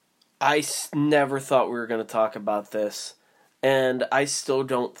 I never thought we were going to talk about this, and I still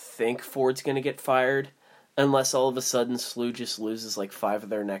don't think Ford's going to get fired unless all of a sudden SLU just loses like 5 of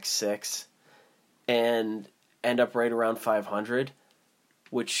their next 6 and end up right around 500,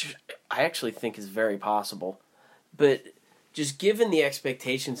 which I actually think is very possible. But just given the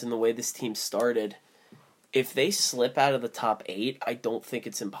expectations and the way this team started, if they slip out of the top 8, I don't think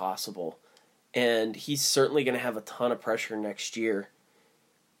it's impossible. And he's certainly going to have a ton of pressure next year.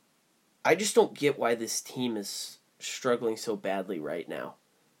 I just don't get why this team is struggling so badly right now.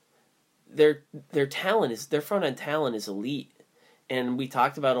 Their talent is, their front end talent is elite, and we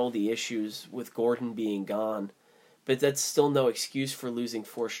talked about all the issues with Gordon being gone, but that's still no excuse for losing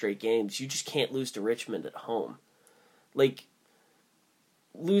 4 straight games. You just can't lose to Richmond at home. Like,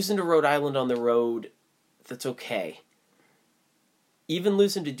 losing to Rhode Island on the road, that's okay. Even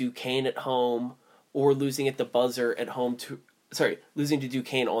losing to Duquesne at home, or losing at the buzzer at home losing to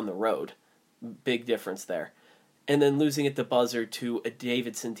Duquesne on the road. Big difference there. And then losing at the buzzer to a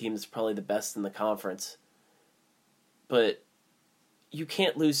Davidson team that's probably the best in the conference. But you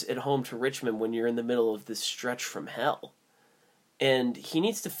can't lose at home to Richmond when you're in the middle of this stretch from hell. And he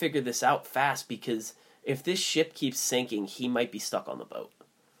needs to figure this out fast, because if this ship keeps sinking, he might be stuck on the boat.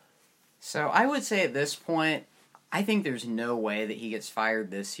 So I would say at this point, I think there's no way that he gets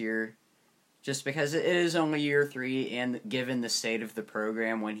fired this year. Just because it is only year 3, and given the state of the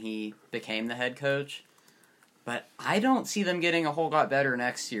program when he became the head coach. But I don't see them getting a whole lot better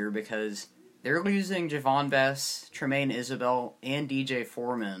next year, because they're losing Javon Bess, Tremaine Isabel, and DJ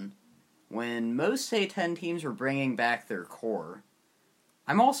Foreman, when most A-10 teams are bringing back their core.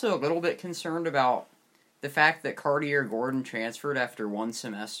 I'm also a little bit concerned about the fact that Cartier Gordon transferred after 1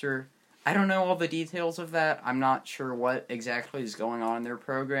 semester. I don't know all the details of that. I'm not sure what exactly is going on in their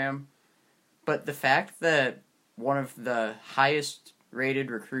program. But the fact that one of the highest rated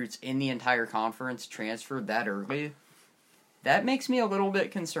recruits in the entire conference transferred that early, that makes me a little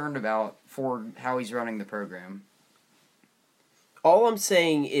bit concerned about Ford, how he's running the program. All I'm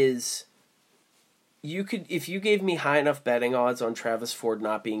saying is, if you gave me high enough betting odds on Travis Ford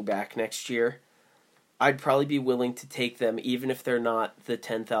not being back next year, I'd probably be willing to take them, even if they're not the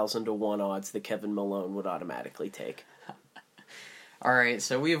 10,000 to 1 odds that Kevin Malone would automatically take. Alright,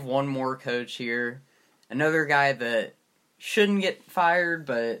 so we have one more coach here. Another guy that shouldn't get fired,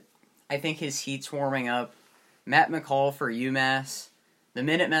 but I think his heat's warming up. Matt McCall for UMass. The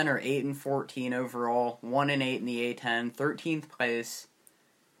Minutemen are 8-14 overall, 1-8 in the A-10, 13th place.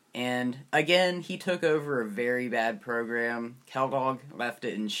 And again, he took over a very bad program. Kellogg left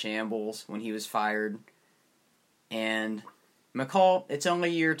it in shambles when he was fired. And McCall, it's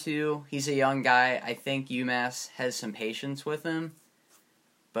only year 2. He's a young guy. I think UMass has some patience with him.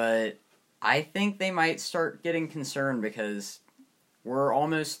 But I think they might start getting concerned, because we're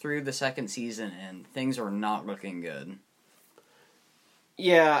almost through the second season and things are not looking good.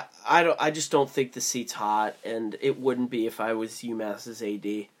 Yeah, I just don't think the seat's hot, and it wouldn't be if I was UMass's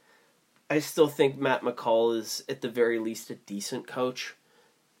AD. I still think Matt McCall is, at the very least, a decent coach.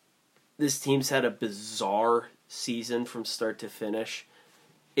 This team's had a bizarre season from start to finish.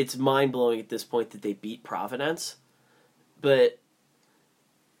 it's mind-blowing at this point that they beat Providence. But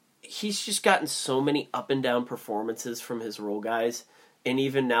he's just gotten so many up and down performances from his role guys, and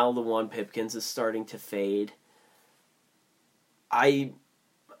even now Lawan Pipkins is starting to fade. I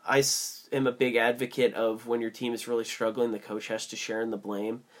am a big advocate of when your team is really struggling, the coach has to share in the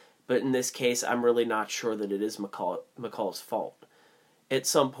blame. But in this case, I'm really not sure that it is McCall's fault. At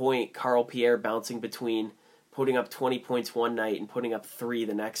some point, Carl Pierre bouncing between putting up 20 points one night and putting up 3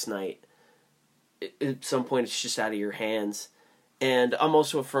 the next night, at some point it's just out of your hands. And I'm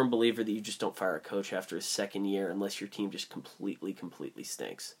also a firm believer that you just don't fire a coach after his second year unless your team just completely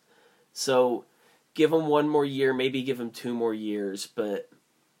stinks. So give him 1 more year, maybe give him 2 more years, but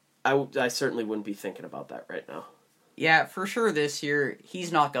I certainly wouldn't be thinking about that right now. Yeah, for sure this year,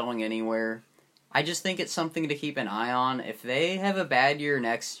 he's not going anywhere. I just think it's something to keep an eye on. If they have a bad year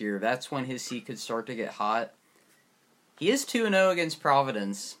next year, that's when his seat could start to get hot. He is 2-0 against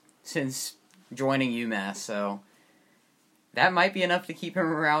Providence since joining UMass, so that might be enough to keep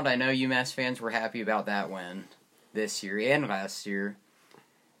him around. I know UMass fans were happy about that win this year and last year,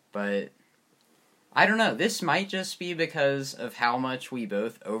 but I don't know. This might just be because of how much we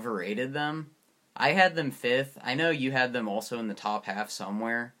both overrated them. I had them 5th. I know you had them also in the top half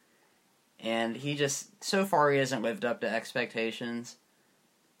somewhere. And so far he hasn't lived up to expectations.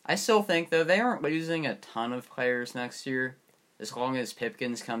 I still think, though, they aren't losing a ton of players next year, as long as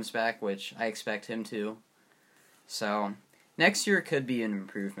Pipkins comes back, which I expect him to. So, next year could be an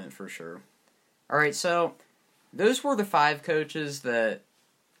improvement for sure. Alright, so those were the 5 coaches that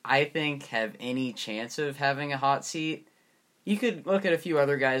I think have any chance of having a hot seat. You could look at a few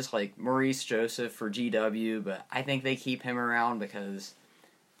other guys like Maurice Joseph for GW, but I think they keep him around because,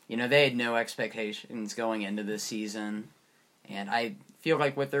 they had no expectations going into this season. And I feel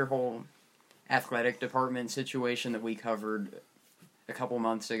like with their whole athletic department situation that we covered a couple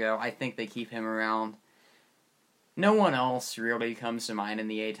months ago, I think they keep him around. No one else really comes to mind in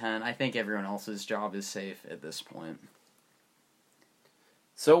the A-10. I think everyone else's job is safe at this point.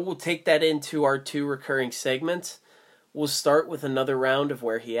 So we'll take that into our 2 recurring segments. We'll start with another round of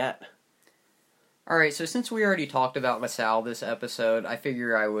Where He At. Alright, so since we already talked about LaSalle this episode, I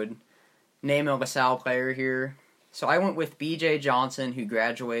figure I would name a LaSalle player here. So I went with B.J. Johnson, who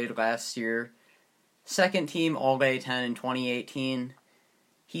graduated last year. 2nd team All-A-10 in 2018.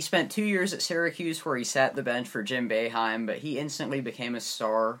 He spent 2 years at Syracuse where he sat the bench for Jim Boeheim, but he instantly became a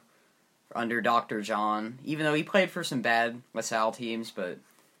star under Dr. John, even though he played for some bad LaSalle teams, but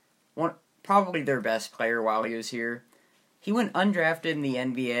probably their best player while he was here. He went undrafted in the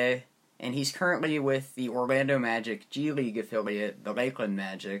NBA, and he's currently with the Orlando Magic G League affiliate, the Lakeland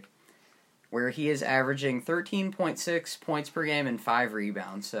Magic, where he is averaging 13.6 points per game and 5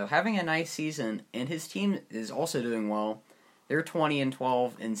 rebounds. So having a nice season, and his team is also doing well. They're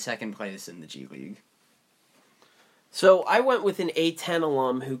 20-12 in 2nd place in the G League. So I went with an A-10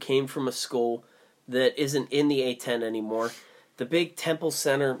 alum who came from a school that isn't in the A-10 anymore. The big Temple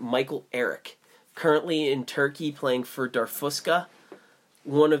center, Michael Eric, currently in Turkey playing for Darfuska,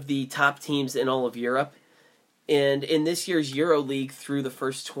 one of the top teams in all of Europe. And in this year's EuroLeague, through the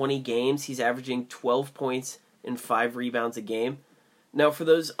first 20 games, he's averaging 12 points and 5 rebounds a game. Now, for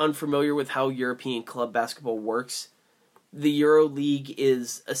those unfamiliar with how European club basketball works, the EuroLeague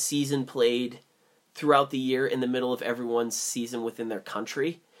is a season played throughout the year in the middle of everyone's season within their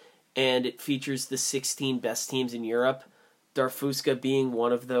country. And it features the 16 best teams in Europe, Darfuska being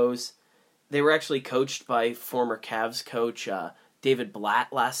one of those. They were actually coached by former Cavs coach David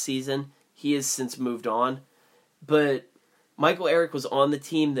Blatt last season. He has since moved on. But Michael Eric was on the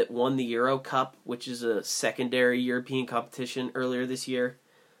team that won the Euro Cup, which is a secondary European competition earlier this year.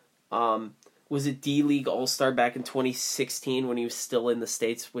 Was a D-League All-Star back in 2016 when he was still in the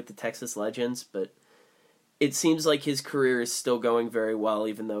States with the Texas Legends. But it seems like his career is still going very well,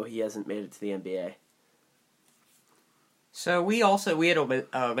 even though he hasn't made it to the NBA. So we had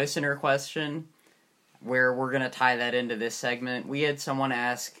a listener question where we're going to tie that into this segment. We had someone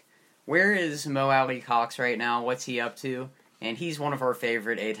ask, where is Mo Alley Cox right now? What's he up to? And he's one of our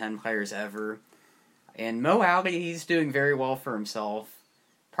favorite A-10 players ever. And Mo Alley, he's doing very well for himself.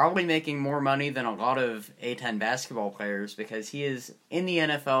 Probably making more money than a lot of A-10 basketball players because he is in the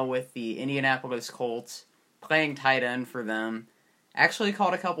NFL with the Indianapolis Colts, playing tight end for them. Actually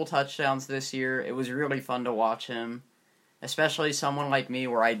caught a couple touchdowns this year. It was really fun to watch him. Especially someone like me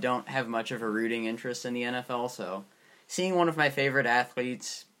where I don't have much of a rooting interest in the NFL, so seeing one of my favorite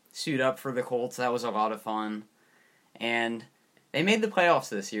athletes suit up for the Colts, that was a lot of fun. And they made the playoffs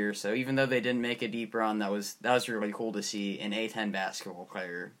this year, so even though they didn't make a deep run, that was really cool to see an A-10 basketball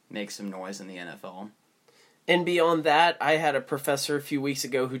player make some noise in the NFL. And beyond that, I had a professor a few weeks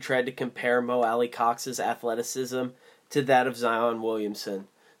ago who tried to compare Mo Alley Cox's athleticism to that of Zion Williamson.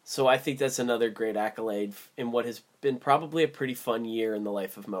 So I think that's another great accolade in what has been probably a pretty fun year in the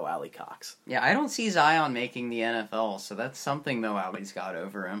life of Mo Alley Cox. Yeah, I don't see Zion making the NFL, so that's something Mo Alley's got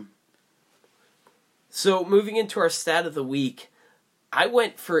over him. So moving into our stat of the week, I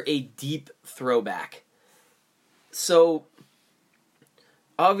went for a deep throwback. So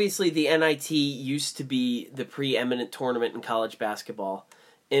obviously the NIT used to be the preeminent tournament in college basketball.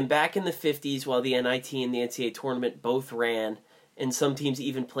 And back in the 50s, while the NIT and the NCAA tournament both ran, and some teams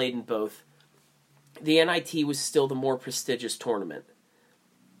even played in both, the NIT was still the more prestigious tournament.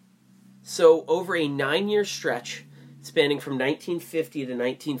 So over a 9-year stretch, spanning from 1950 to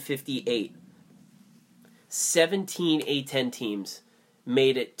 1958, 17 A-10 teams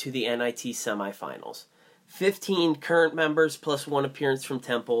made it to the NIT semifinals. 15 current members plus one appearance from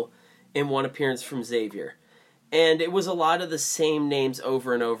Temple and one appearance from Xavier. And it was a lot of the same names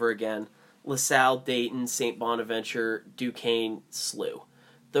over and over again. LaSalle, Dayton, St. Bonaventure, Duquesne, SLU.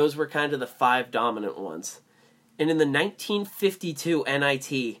 Those were kind of the 5 dominant ones. And in the 1952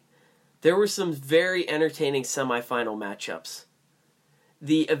 NIT, there were some very entertaining semifinal matchups.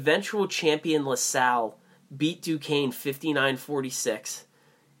 The eventual champion LaSalle beat Duquesne 59-46,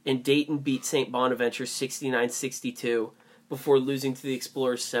 and Dayton beat St. Bonaventure 69-62 before losing to the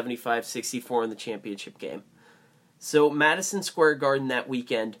Explorers 75-64 in the championship game. So Madison Square Garden that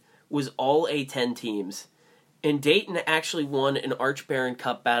weekend was all A-10 teams, and Dayton actually won an Arch Baron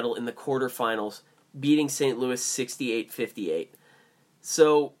Cup battle in the quarterfinals, beating St. Louis 68-58.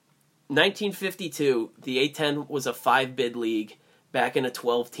 So 1952, the A-10 was a 5-bid league back in a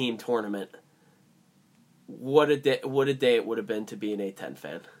 12-team tournament. What a day it would have been to be an A-10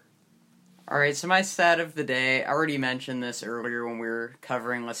 fan. Alright, so my stat of the day, I already mentioned this earlier when we were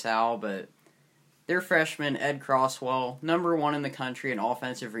covering LaSalle, but their freshman, Ed Crosswell, number 1 in the country in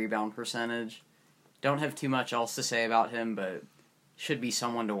offensive rebound percentage. Don't have too much else to say about him, but should be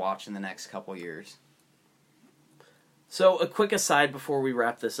someone to watch in the next couple years. So, a quick aside before we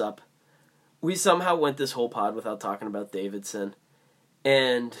wrap this up. We somehow went this whole pod without talking about Davidson,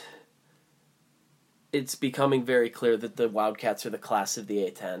 and it's becoming very clear that the Wildcats are the class of the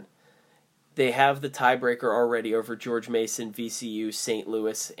A-10. They have the tiebreaker already over George Mason, VCU, St.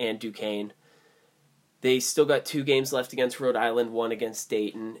 Louis, and Duquesne. They still got 2 games left against Rhode Island, 1 against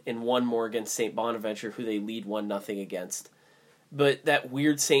Dayton, and 1 more against St. Bonaventure, who they lead 1-0 against. But that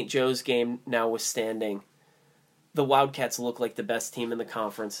weird St. Joe's game notwithstanding, the Wildcats look like the best team in the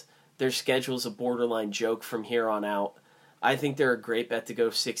conference. Their schedule's a borderline joke from here on out. I think they're a great bet to go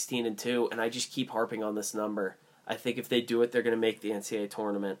 16-2, and I just keep harping on this number. I think if they do it, they're going to make the NCAA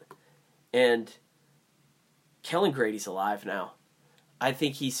tournament. And Kellen Grady's alive now. I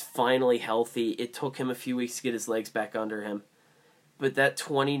think he's finally healthy. It took him a few weeks to get his legs back under him. But that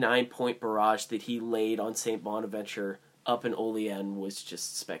 29-point barrage that he laid on St. Bonaventure up in Olean was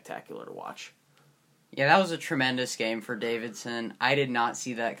just spectacular to watch. Yeah, that was a tremendous game for Davidson. I did not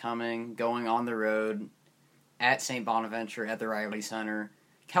see that coming, going on the road at St. Bonaventure at the Riley Center.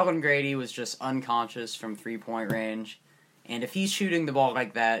 Kellen Grady was just unconscious from 3-point range. And if he's shooting the ball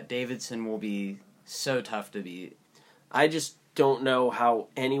like that, Davidson will be so tough to beat. I just don't know how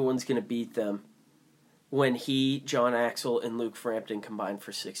anyone's going to beat them when he, John Axel, and Luke Frampton combined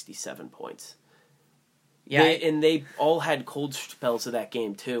for 67 points. Yeah, and they all had cold spells of that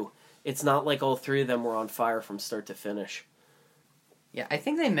game, too. It's not like all 3 of them were on fire from start to finish. Yeah, I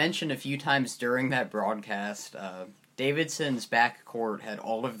think they mentioned a few times during that broadcast, Davidson's backcourt had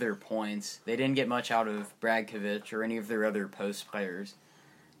all of their points. They didn't get much out of Bragkovich or any of their other post players.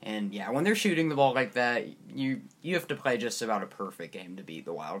 And yeah, when they're shooting the ball like that, you have to play just about a perfect game to beat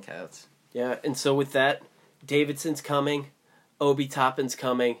the Wildcats. Yeah, and so with that, Davidson's coming, Obi Toppin's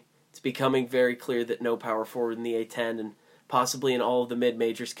coming. It's becoming very clear that no power forward in the A-10 and possibly in all of the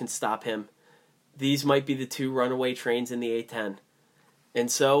mid-majors can stop him. These might be the 2 runaway trains in the A-10. And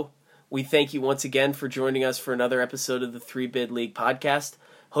so, we thank you once again for joining us for another episode of the 3-Bid League podcast.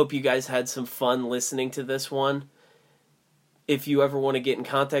 Hope you guys had some fun listening to this one. If you ever want to get in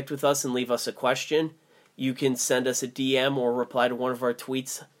contact with us and leave us a question, you can send us a DM or reply to one of our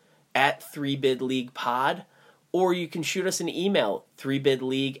tweets at 3bidleaguepod, or you can shoot us an email,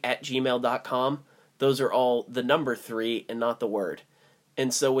 3bidleague@gmail.com. Those are all the number 3 and not the word.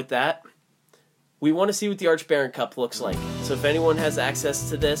 And so with that, we want to see what the Arch Baron Cup looks like. So if anyone has access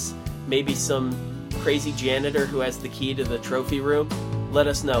to this, maybe some crazy janitor who has the key to the trophy room, let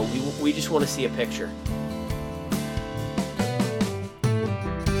us know. We just want to see a picture.